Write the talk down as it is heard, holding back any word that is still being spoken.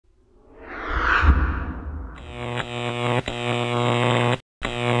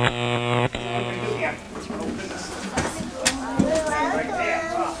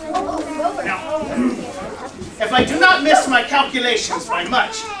my calculations by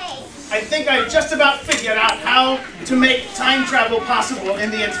much. I think I've just about figured out how to make time travel possible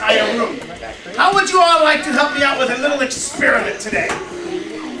in the entire room. How would you all like to help me out with a little experiment today?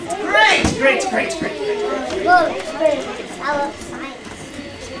 Great, great, great, great, great. Well, experiment. I love science.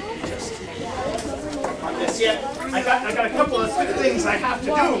 On this yet? I got a couple of things I have to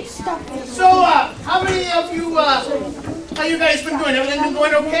do. So, how many of you, how you guys been doing? Everything been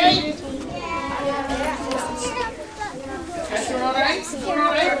going okay? Guys are all right? All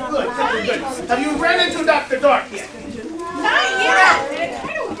right? Good, good, good. Have you ran into Dr. Dark yet? Not yet. It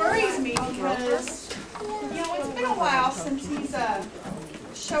kind of worries me because, it's been a while since he's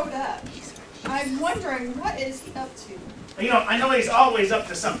showed up. I'm wondering, what is he up to? I know he's always up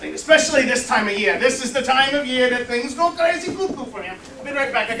to something, especially this time of year. This is the time of year that things go crazy cuckoo for him. I'll be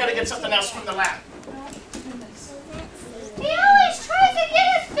right back. I gotta get something else from the lab. He always tries to get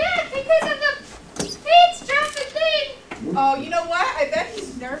us back because of the pizza jumping thing. Oh, you know what? I bet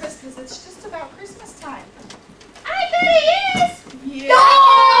he's nervous because it's just about Christmas time. I bet he is. Yeah. Door!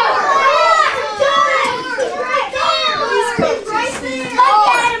 He's right there. Look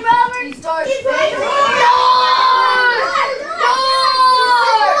at him, Robert. He's right there.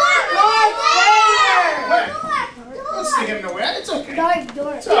 Don't stick him nowhere. It's okay.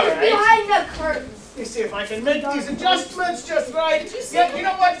 Door. It's all right. Behind the curtain. Let me see if I can make these adjustments just right. Yeah, you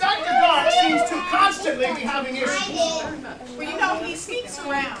know what? Dr. Dark seems to constantly be having issues. Well, he sneaks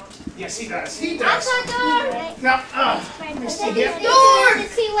around. Yes, he does. He does. Door. Now, let me see here. Door. To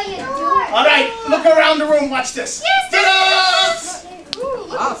see what you do. All right, look around the room. Watch this. Yes. Ooh,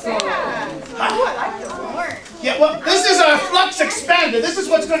 look at that. Ooh, I like the horn. Yeah, well, this is our flux expander. This is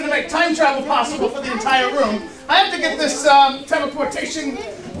what's going to make time travel possible for the entire room. I have to get this teleportation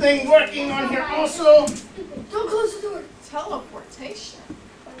thing working on here also. Don't close the door. Teleportation.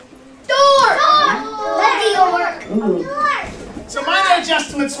 Door. Let the door. So minor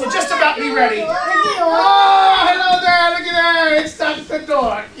adjustments will just about be ready. Let the door. Oh, hello there. Look at that. It's Dr.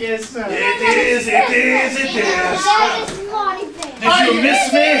 Dark. Yes, sir. It is. That is naughty thing. Did you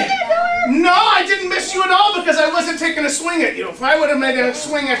miss me? No, I didn't miss you at all because I wasn't taking a swing at you. If I would have made a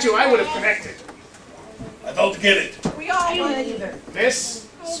swing at you, I would have connected. I don't get it. We all would either. Miss?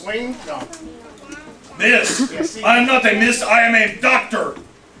 Swing? No. Miss? Yes, he- I'm not a miss, I am a doctor.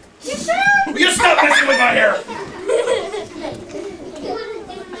 Will you stop messing with my hair?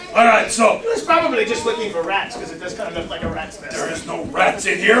 Alright, so, He was probably just looking for rats because it does kind of look like a rat's nest. there is no rats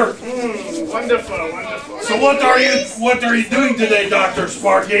in here. Wonderful, wonderful. So what are you doing today, Dr.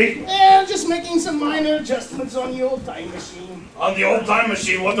 Sparky? Yeah, I'm just making some minor adjustments on the old time machine. On the old time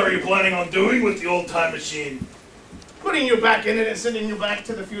machine, what are you planning on doing with the old time machine? Putting you back in it and sending you back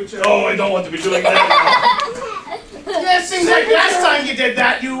to the future. Oh, I don't want to be doing that. Yeah, it seems like last time you did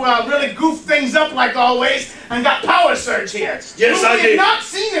that, you really goofed things up like always and got power surge here. Yes, I Who did. we've not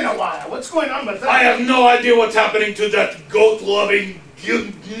seen in a while. What's going on with that? I have no idea what's happening to that goat-loving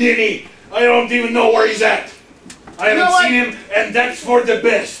ninny. I don't even know where he's at. I You know haven't what? seen him, and that's for the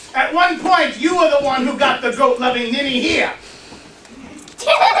best. At one point, you were the one who got the goat-loving ninny here.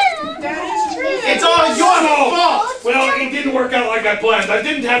 That is true. It's all your fault. Well, it didn't work out like I planned. I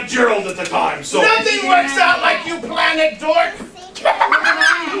didn't have Gerald at the time, so... Nothing works out like you planned it, dork.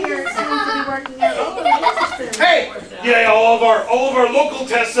 Hey! Yeah, all of our local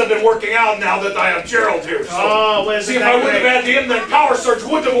tests have been working out now that I have Gerald here. So Oh, was see, if I would have had him, then Power Surge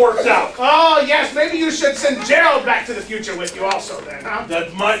wouldn't have worked out. Oh, yes, maybe you should send Gerald back to the future with you also then, huh?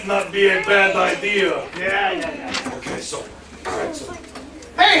 That might not be a bad idea. Yeah. Okay, so... Alright, so...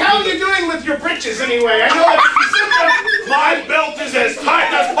 Hey, how are you doing with your britches anyway? I know that My belt is as tight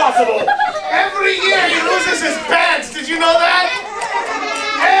as possible. every year he loses his pants. Did you know that?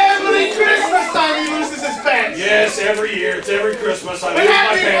 Every Christmas time he loses his pants. Yes, every year. It's every Christmas. I Been lose my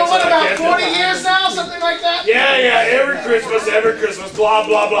happening for pants. what, and I about can't 40 years now? Something like that? Yeah, every Christmas, blah,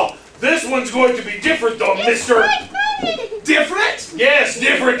 blah, blah. This one's going to be different though, mister. Different? Yes,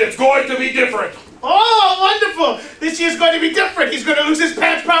 different. It's going to be different. Oh, wonderful. This year's going to be different. He's going to lose his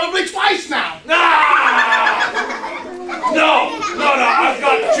pants probably twice now. Ah! No, I've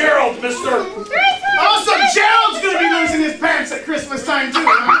got Gerald, mister. Also, Gerald's going to be losing his pants at Christmas time too,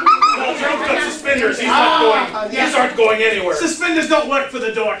 huh? No, Gerald's got suspenders. He's not going. yeah. These aren't going anywhere. Suspenders don't work for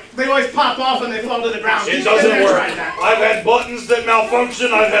the dork. They always pop off and they fall to the ground. It He's doesn't never work. tried that. I've had buttons that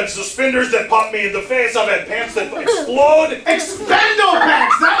malfunction. I've had suspenders that pop me in the face. I've had pants that explode. Expando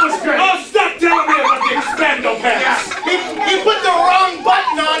pants! That was great! Oh, stop telling me about the expando pants. Yeah, he put the wrong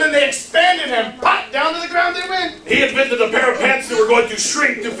button on and they expanded him. Pop! Down to the ground they went. He invented a pair of pants that were going to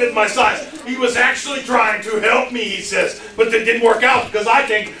shrink to fit my size. He was actually trying to help me, he says, but they didn't work out because I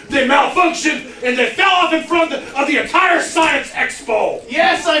think they malfunctioned and they fell off in front of the the entire Science Expo.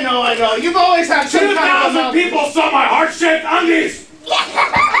 Yes, I know. You've always had some kind of 2,000 people saw my heart-shaped undies.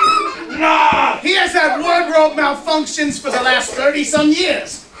 Nah. He has had wardrobe malfunctions for the last 30-some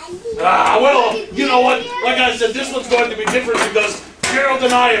years. Well, you know what? Like I said, this one's going to be different because Gerald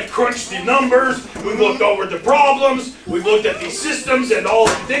and I have crunched the numbers. We've looked over the problems. We've looked at these systems and all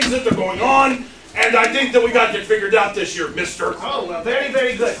the things that are going on. And I think that we got it figured out this year, mister. Oh, well, very,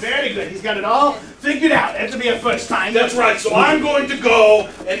 very good. Very good. He's got it all figured out. It had to be a first time. That's right. So I'm going to go,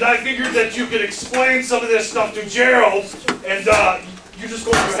 and I figured that you could explain some of this stuff to Gerald. And you're just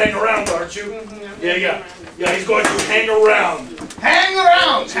going to hang around, aren't you? Yeah, he's going to hang around. Hang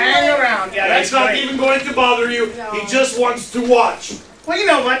around. Yeah, that's he's not great. even going to bother you. He just wants to watch. Well, you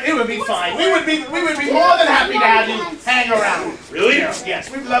know what? It would be fine. We would be more than happy to have you hang around. Really? Yes,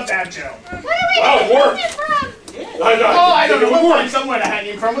 we'd love to have Joe. Where do we Wow, it worked. get from? I don't know. We'll find somewhere to hang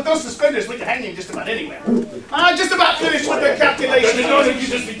him from. With those suspenders, we can hang him just about anywhere. Just about finished with the calculations. You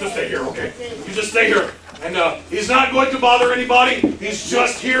just need to stay here, okay? You just stay here. And he's not going to bother anybody. He's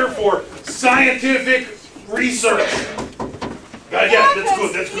just here for scientific research. Yeah, that's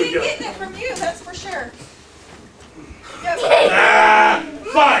good. That's good. He ain't getting it from you, that's for sure.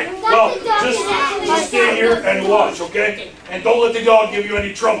 Fine. Well, just stay here and watch, okay? And don't let the dog give you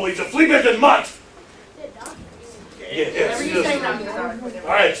any trouble. He's a flea-bitten mutt. Yes. All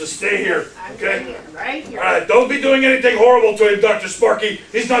right, so stay here, okay? All right, don't be doing anything horrible to him, Dr. Sparky.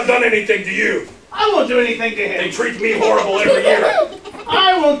 He's not done anything to you. I won't do anything to They him. treat me horrible every year.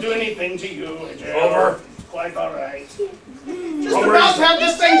 I won't do anything to you, Joe. Over. Quite all right. Just Over. about to have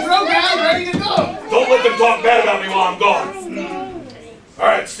this thing programmed, ready to go. Don't let them talk bad about me while I'm gone. All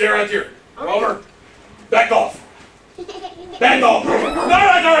right, stay right here. Over. Back off. Back off. All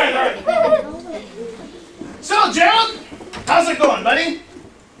right. So, Gerald, how's it going, buddy?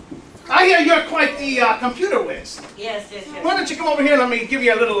 I hear you're quite the computer whiz. Yes. Why don't you come over here and let me give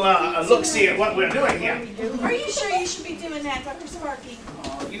you a little look-see at what we're doing here. Are you sure you should be doing that, Dr. Sparky?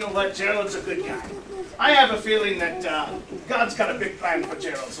 Oh, you know what? Gerald's a good guy. I have a feeling that God's got a big plan for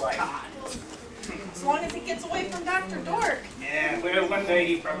Gerald's life. As long as he gets away from Dr. Dork. Yeah, well, one day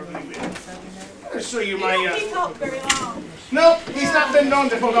he probably will. I'll show you He my... don't keep help very long. No, he's not been known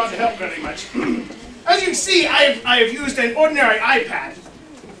to hold on to help very much. As you can see, I have used an ordinary iPad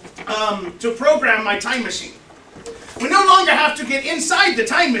to program my time machine. We no longer have to get inside the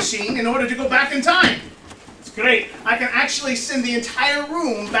time machine in order to go back in time. It's great. I can actually send the entire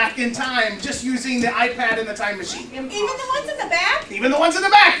room back in time just using the iPad and the time machine. Even the ones in the back? Even the ones in the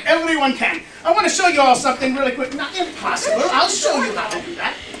back. Everyone can. I want to show you all something really quick. Not impossible. I'll show you how to do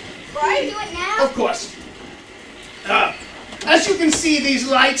that. Right? Do it now? Of course. As you can see, these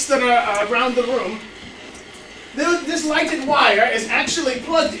lights that are around the room, this lighted wire is actually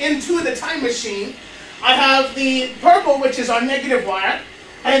plugged into the time machine. I have the purple, which is our negative wire,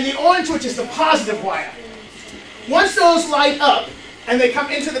 and the orange, which is the positive wire. Once those light up and they come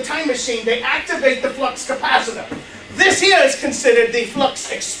into the time machine, they activate the flux capacitor. This here is considered the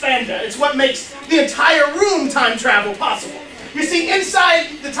flux expander. It's what makes the entire room time travel possible. You see,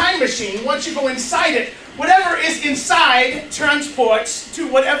 inside the time machine, once you go inside it, whatever is inside transports to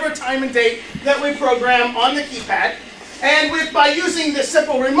whatever time and date that we program on the keypad. And by using this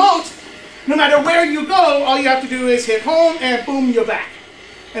simple remote, no matter where you go, all you have to do is hit home and boom, you're back.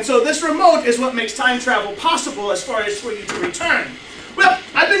 And so this remote is what makes time travel possible as far as for you to return. Well,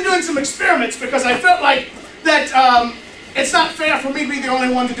 I've been doing some experiments because I felt like that it's not fair for me to be the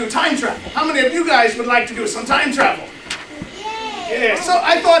only one to do time travel. How many of you guys would like to do some time travel? Yeah, so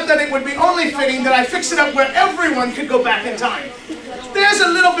I thought that it would be only fitting that I fix it up where everyone could go back in time. There's a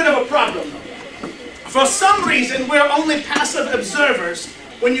little bit of a problem though. For some reason, we're only passive observers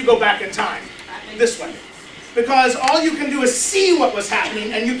when you go back in time, this way. Because all you can do is see what was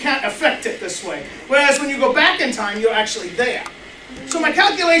happening and you can't affect it this way. Whereas when you go back in time, you're actually there. So my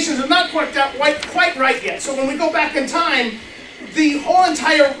calculations have not worked out quite right yet. So when we go back in time, the whole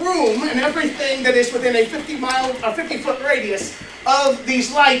entire room and everything that is within a 50-foot radius of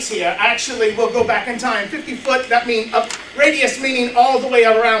these lights here actually will go back in time. 50 foot, that means radius meaning all the way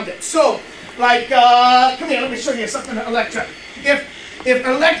around it. So, like, come here, let me show you something, Electra. If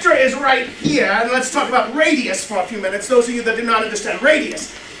Electra is right here, and let's talk about radius for a few minutes, those of you that do not understand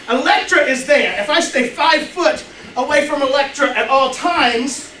radius. Electra is there. If I stay 5 foot away from Electra at all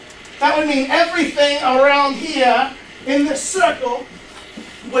times, that would mean everything around here in this circle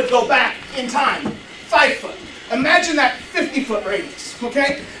would go back in time. 5 foot. Imagine that 50-foot radius,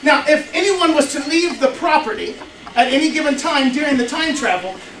 okay? Now, if anyone was to leave the property at any given time during the time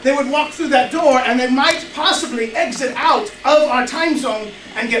travel, they would walk through that door and they might possibly exit out of our time zone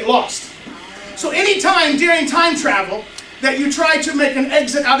and get lost. So anytime during time travel that you try to make an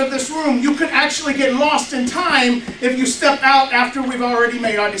exit out of this room, you could actually get lost in time if you step out after we've already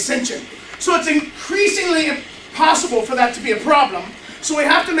made our descension. So it's increasingly impossible for that to be a problem. So we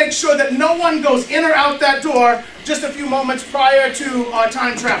have to make sure that no one goes in or out that door just a few moments prior to our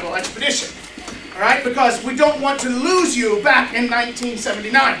time travel expedition. All right, because we don't want to lose you back in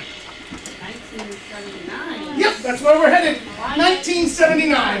 1979. 1979? Yep, that's where we're headed.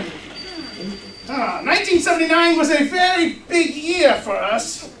 1979. 1979 was a very big year for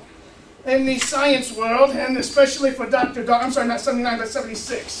us in the science world, and especially for Dr. Dark. I'm sorry, not 79, but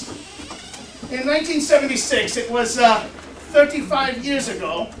 76. In 1976, it was 35 years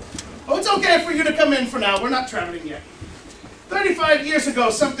ago. Oh, it's okay for you to come in for now. We're not traveling yet. 35 years ago,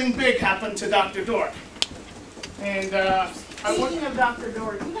 something big happened to Dr. Dork. And Speaking of Dr.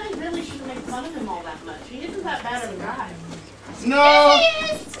 Dork, you guys really shouldn't make fun of him all that much. He isn't that bad of a guy. no,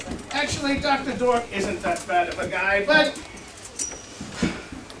 actually, Dr. Dork isn't that bad of a guy, but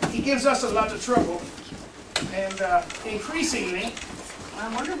he gives us a lot of trouble. And increasingly, I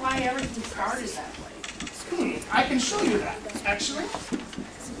wonder why everything started that way. I can show you that, actually.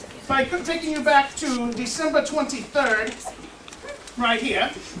 By taking you back to December 23rd, right here,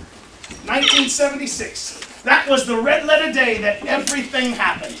 1976. That was the red letter day that everything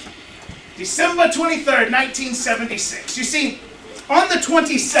happened. December 23rd, 1976. You see, on the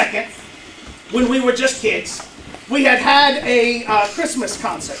 22nd, when we were just kids, we had a Christmas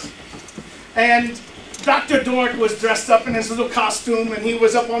concert. And Dr. Dork was dressed up in his little costume, and he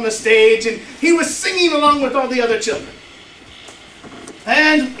was up on the stage, and he was singing along with all the other children.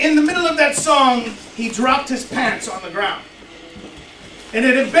 And in the middle of that song, he dropped his pants on the ground. And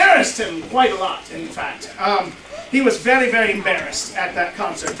it embarrassed him quite a lot, in fact. He was very, very embarrassed at that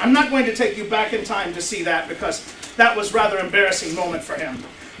concert. I'm not going to take you back in time to see that, because that was a rather embarrassing moment for him.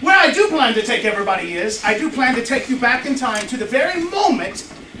 Where I do plan to take everybody is, I do plan to take you back in time to the very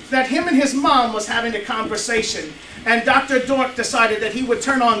moment that him and his mom was having a conversation, and Dr. Dork decided that he would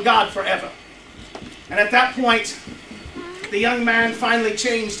turn on God forever. And at that point, the young man finally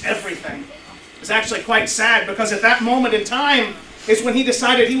changed everything. It was actually quite sad, because at that moment in time is when he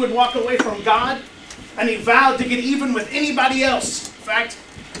decided he would walk away from God, and he vowed to get even with anybody else. In fact,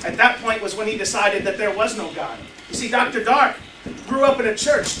 at that point was when he decided that there was no God. You see, Dr. Dark grew up in a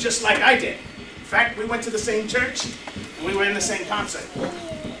church just like I did. In fact, we went to the same church, and we were in the same concert.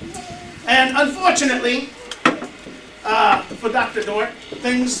 And unfortunately, for Dr. Dork,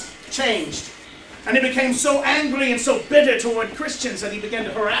 things changed. And he became so angry and so bitter toward Christians that he began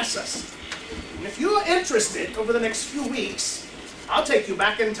to harass us. And if you're interested, over the next few weeks, I'll take you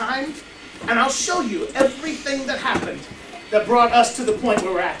back in time, and I'll show you everything that happened that brought us to the point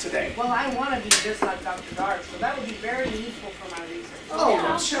where we're at today. Well, I want to be just like Dr. Dark, so that would be very useful for my research. Oh, Yeah,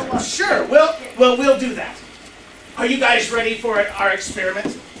 I'll show up. sure. We'll do that. Are you guys ready for our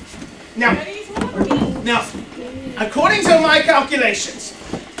experiment? Now, according to my calculations,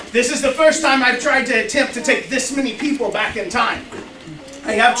 this is the first time I've tried to attempt to take this many people back in time.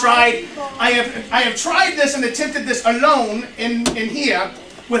 I have tried this and attempted this alone in here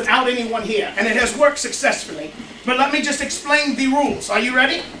without anyone here, and it has worked successfully. But let me just explain the rules. Are you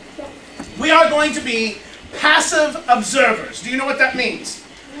ready? We are going to be passive observers. Do you know what that means?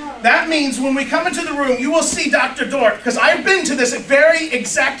 That means when we come into the room, you will see Dr. Dork, because I've been to this very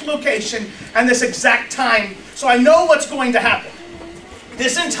exact location and this exact time, so I know what's going to happen.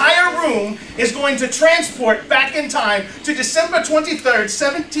 This entire room is going to transport back in time to December 23rd,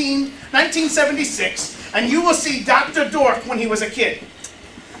 1976, and you will see Dr. Dork when he was a kid.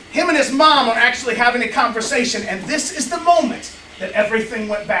 Him and his mom are actually having a conversation, and this is the moment that everything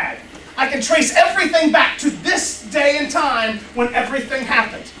went bad. I can trace everything back to this day and time when everything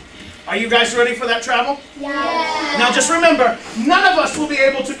happened. Are you guys ready for that travel? Yeah. Now just remember, none of us will be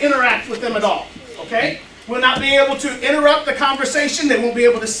able to interact with them at all, okay? We'll not be able to interrupt the conversation. They won't be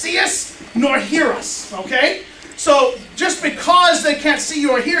able to see us nor hear us, okay? So just because they can't see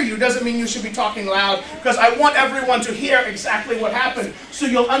you or hear you doesn't mean you should be talking loud, because I want everyone to hear exactly what happened so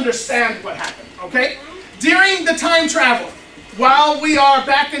you'll understand what happened, okay? During the time travel, while we are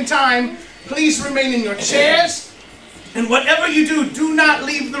back in time, please remain in your chairs, and whatever you do, do not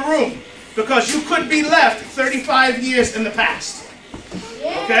leave the room, because you could be left 35 years in the past,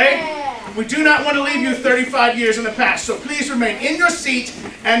 okay? We do not want to leave you 35 years in the past, so please remain in your seat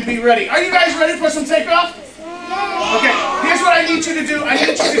and be ready. Are you guys ready for some takeoff? Okay, here's what I need you to do. I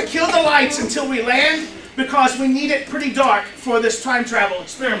need you to kill the lights until we land, because we need it pretty dark for this time travel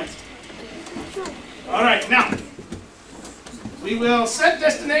experiment. All right, now, we will set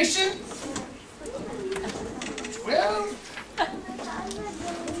destination 12,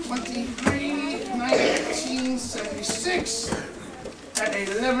 23, 1976 at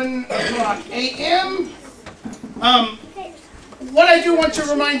 11 o'clock a.m. What I do want to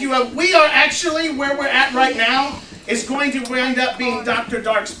remind you of, we are actually, where we're at right now, is going to wind up being Dr.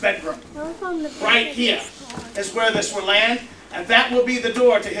 Dark's bedroom. Right here is where this will land, and that will be the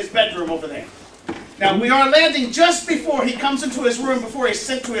door to his bedroom over there. Now, we are landing just before he comes into his room, before he's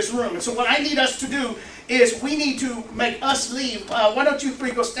sent to his room. And so what I need us to do is we need to make us leave. Why don't you three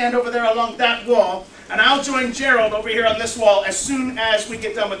go stand over there along that wall, and I'll join Gerald over here on this wall as soon as we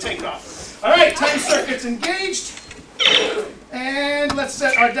get done with takeoff. All right, time circuits engaged. And let's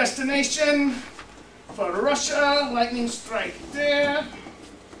set our destination for Russia. Lightning strike there.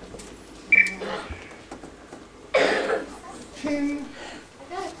 Pin.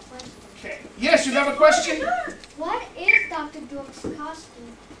 Okay. Yes, you have a question? What is Dr. Dork's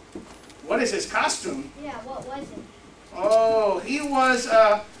costume? What is his costume? Yeah, what was it? Oh, he was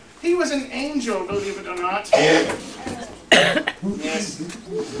an angel, believe it or not. Yes.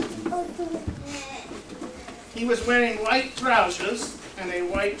 He was wearing white trousers and a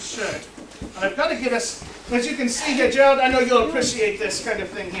white shirt. And I've got to get us, as you can see here, Gerald, I know you'll appreciate this kind of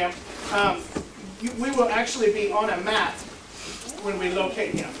thing here. We will actually be on a map when we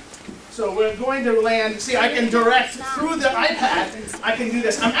locate him. So we're going to land, see, I can direct through the iPad, I can do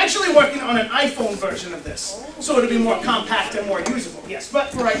this. I'm actually working on an iPhone version of this, so it'll be more compact and more usable, yes. But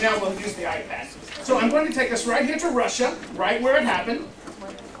for right now, we'll use the iPad. So I'm going to take us right here to Russia, right where it happened.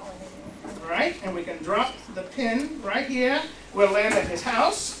 Right, and we can drop the pin right here. We'll land at his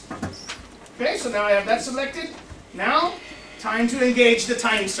house. Okay, so now I have that selected. Now, time to engage the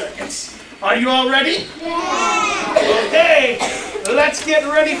time circuits. Are you all ready? Yeah. Okay, let's get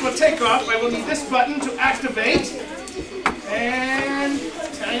ready for takeoff. I will need this button to activate. And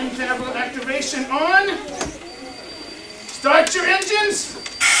time travel activation on. Start your engines.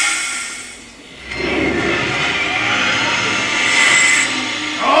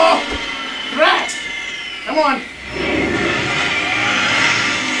 Oh, rat! Come on.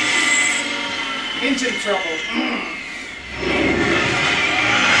 Engine trouble.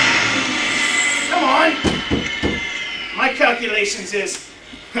 Come on. My calculations is,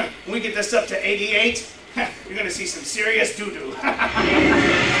 when we get this up to 88, you're going to see some serious doo-doo. Come on,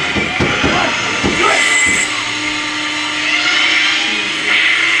 do it!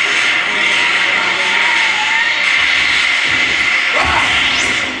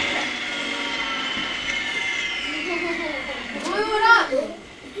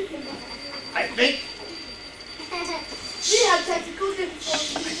 I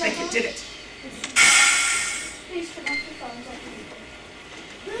think it did it.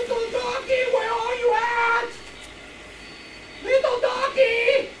 Little doggy, where are you at? Little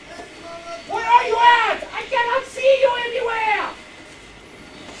doggy! Where are you at? I cannot see you anywhere!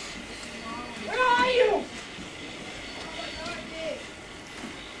 Where are you?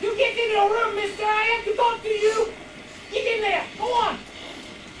 You get in your room, mister. I have to talk to you. Get in there. Go on.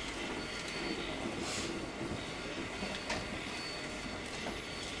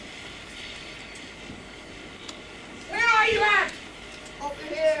 Where are you at? Over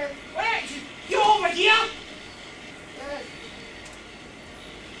here. Where? You over here? Yes.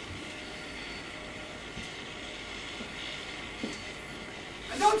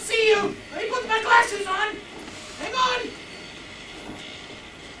 I don't see you. Let me put my glasses on. Hang on.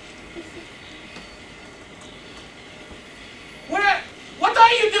 What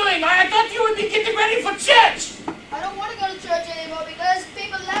are you doing? I thought you would be getting ready for church. I don't want to go to church anymore because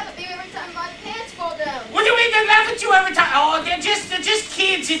people laugh at me every time my pants fall down. What do you mean they laugh at you every time? Oh, they're just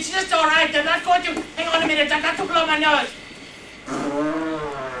kids. It's just all right. They're not going to. Hang on a minute. I got to blow my nose.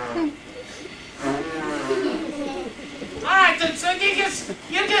 All right. So I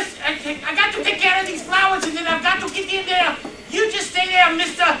got to take care of these flowers, and then I've got to get in there. You just stay there,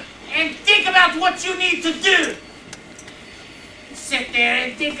 mister, and think about what you need to do. Sit there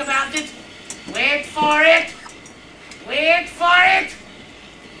and think about it. Wait for it. Wait for it.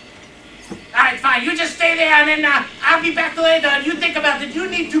 All right, fine. You just stay there, and then I'll be back later. And you think about it. You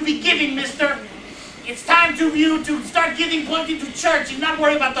need to be giving, mister. It's time to you to start giving, pointing to church, and not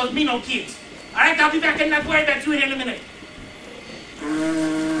worry about those mean old kids. All right, I'll be back and not worry about you in a minute.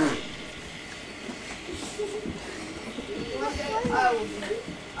 One day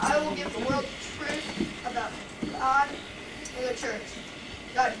I will give the world the truth about God and the church.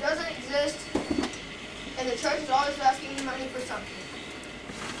 God doesn't exist, and the church is always asking me money for something.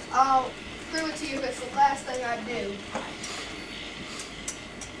 I'll prove it to you if it's the last thing I do.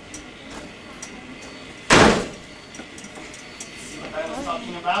 See what I was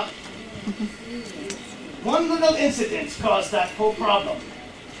talking about? One little incident caused that whole problem.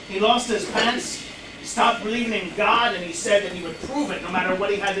 He lost his pants, stopped believing in God, and he said that he would prove it no matter what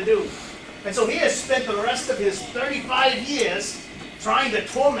he had to do. And so he has spent the rest of his 35 years trying to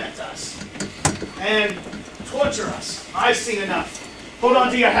torment us and torture us. I've seen enough. Hold on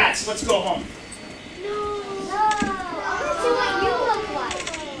to your hats. Let's go home. No. That's what you look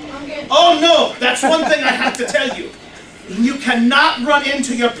like. Oh no, that's one thing I have to tell you. You cannot run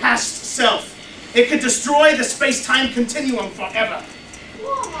into your past self. It could destroy the space-time continuum forever.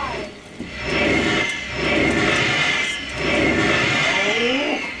 Why?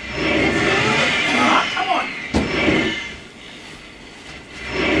 Come on.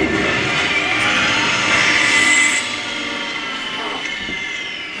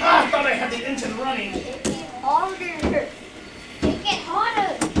 I thought I had the engine running. It get harder. It get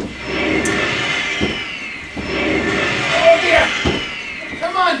harder. Oh dear.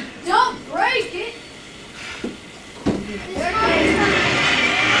 Come on. Don't break it. This one is coming.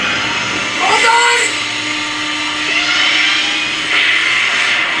 Hold on.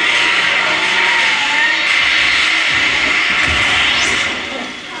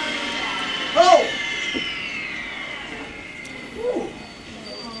 Oh. Ooh.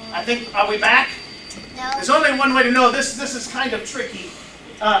 I think, are we back? No. There's only one way to know. This is kind of tricky.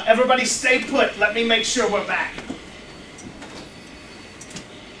 Everybody stay put. Let me make sure we're back.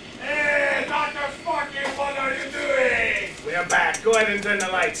 Hey, Dr. Sparky, what are you doing? We're back. Go ahead and turn the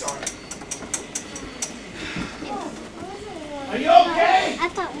lights on. Are you okay? I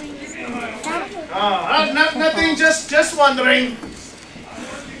thought we were. Oh, nothing. Just wondering.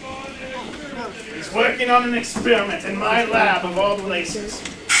 He's working on an experiment in my lab of all places.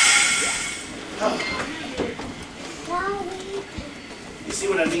 Oh. You see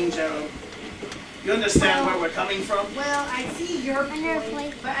what I mean, Gerald? You understand where we're coming from? Well, I see your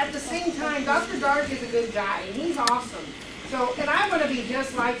point, but at the same time, Dr. Dark is a good guy, and he's awesome. So, and I want to be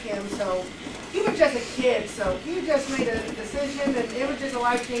just like him, so he was just a kid, so he just made a decision, and it was just a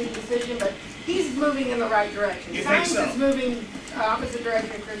life-changing decision, but he's moving in the right direction. You think Science so? is moving opposite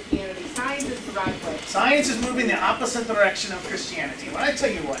direction of Christianity. Science is the right way. Science is moving the opposite direction of Christianity. Well, I tell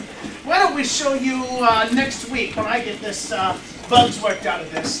you what, why don't we show you next week when I get this bugs worked out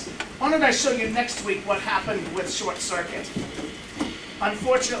of this. Why don't I show you next week what happened with Short Circuit?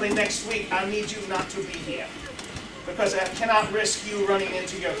 Unfortunately, next week I'll need you not to be here because I cannot risk you running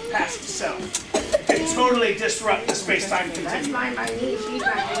into your past self. It could totally disrupt the space-time That's continuum. fine by me. She's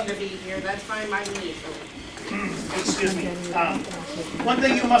not going to be here. That's fine by me. Excuse me. One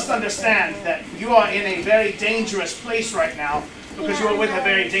thing you must understand, that you are in a very dangerous place right now because you are with a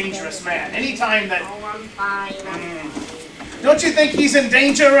very dangerous man. Anytime that... Oh, I'm fine. Don't you think he's in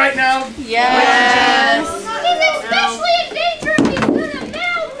danger right now? Yes. He's especially in danger if he's gonna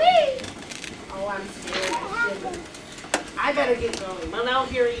nail me. Oh, I'm scared. I better get going. Well, now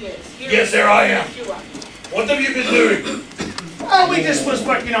here he is. Yes, there I am. You up. What have you been doing? Oh, we just was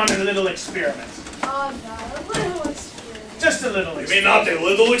working on a little experiment. Oh no, a little experiment. Just a little You experiment. mean not a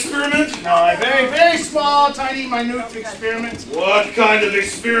little experiment? No, a very, very small, tiny, minute experiment. What kind of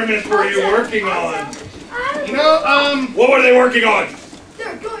experiment were you working on? You know, What were they working on?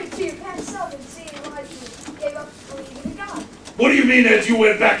 They're going to your past self and seeing why you gave up believing in God. What do you mean as you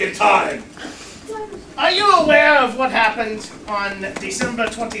went back in time? are you aware of what happened on December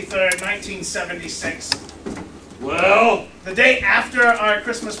 23rd, 1976? Well, The day after our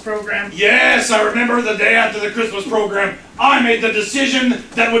Christmas program? yes, I remember the day after the Christmas program, I made the decision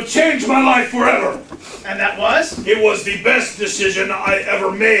that would change my life forever. And that was? It was the best decision I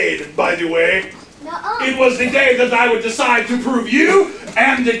ever made, by the way. Nuh-uh. It was the day that I would decide to prove you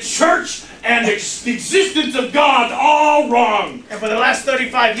and the church and the existence of God all wrong. And for the last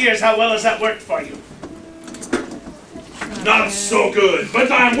 35 years, how well has that worked for you? Not so good,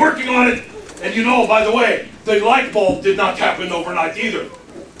 but I'm working on it. And you know, by the way, the light bulb did not happen overnight either.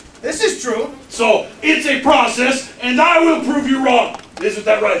 This is true. So it's a process, and I will prove you wrong. Isn't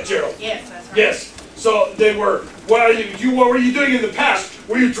that right, Gerald? Yes, that's right. Yes. So they were. What were you doing in the past?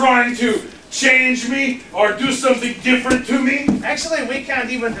 Were you trying to change me or do something different to me? Actually, we can't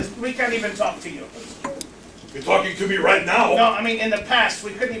even talk to you. You're talking to me right now. No, I mean in the past,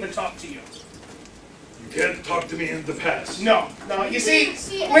 we couldn't even talk to you. You can't talk to me in the past. No. You see,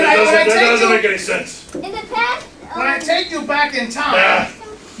 See, when That I doesn't make take any sense. in the past, when I take you back in time, Yeah.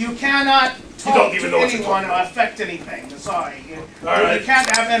 you cannot don't talk even to know what you're anyone talking or affect anything. Sorry. You right. can't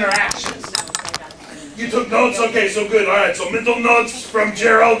have interactions. You took notes? Okay, so good. All right, so mental notes from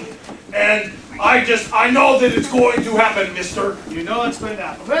Gerald. And I know that it's going to happen, mister. You know it's going to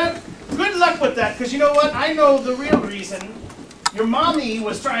happen. Well, good luck with that, because you know what? I know the real reason. Your mommy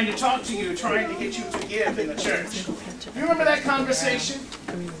was trying to talk to you, trying to get you to give in the church. You remember that conversation?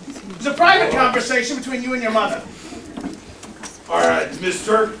 It's a private conversation between you and your mother. All right,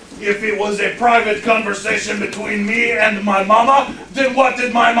 mister. If it was a private conversation between me and my mama, then what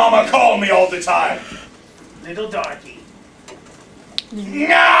did my mama call me all the time? Little darky.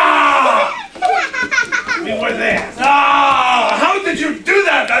 Nah! We were there. Ah! How did you do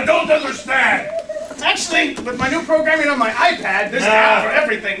that? I don't understand. Actually, with my new programming on my iPad, there's an app for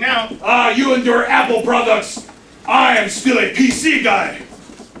everything now. You and your Apple products. I am still a PC guy.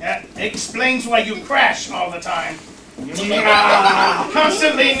 That explains why you crash all the time.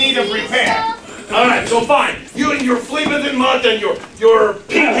 Constantly in need of repair. All right, so fine. You and your fleabit and mutt and your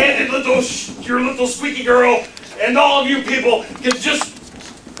pink-headed little squeaky girl and all of you people can just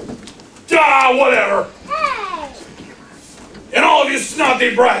whatever. And all of you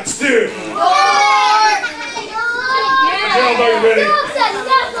snotty brats too. Gerald, are you ready? All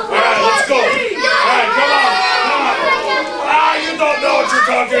right, let's go. All right, come on. You don't know what you're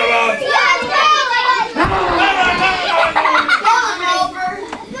talking about.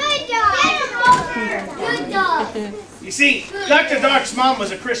 You see, Dr. Dark's mom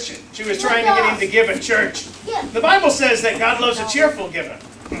was a Christian. She was trying to get him to give at church. The Bible says that God loves a cheerful giver.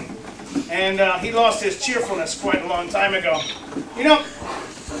 And he lost his cheerfulness quite a long time ago. You know,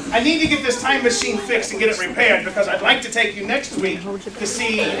 I need to get this time machine fixed and get it repaired because I'd like to take you next week to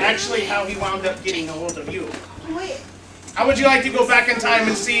see actually how he wound up getting a hold of you. How would you like to go back in time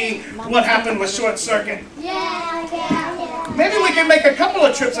and see what happened with Short Circuit? Yeah. Maybe we can make a couple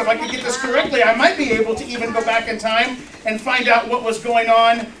of trips if I can get this correctly. I might be able to even go back in time and find out what was going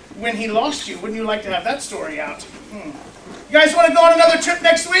on when he lost you. Wouldn't you like to have that story out? You guys want to go on another trip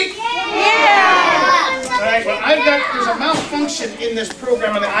next week? Yeah. All right, well, there's a malfunction in this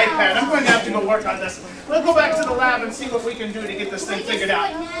program on the iPad. I'm going to have to go work on this. We'll go back to the lab and see what we can do to get this thing figured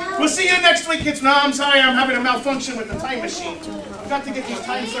out. We'll see you next week, kids. No, I'm sorry, I'm having a malfunction with the time machine. I've got to get these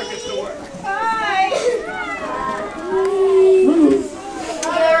time circuits to work. Bye.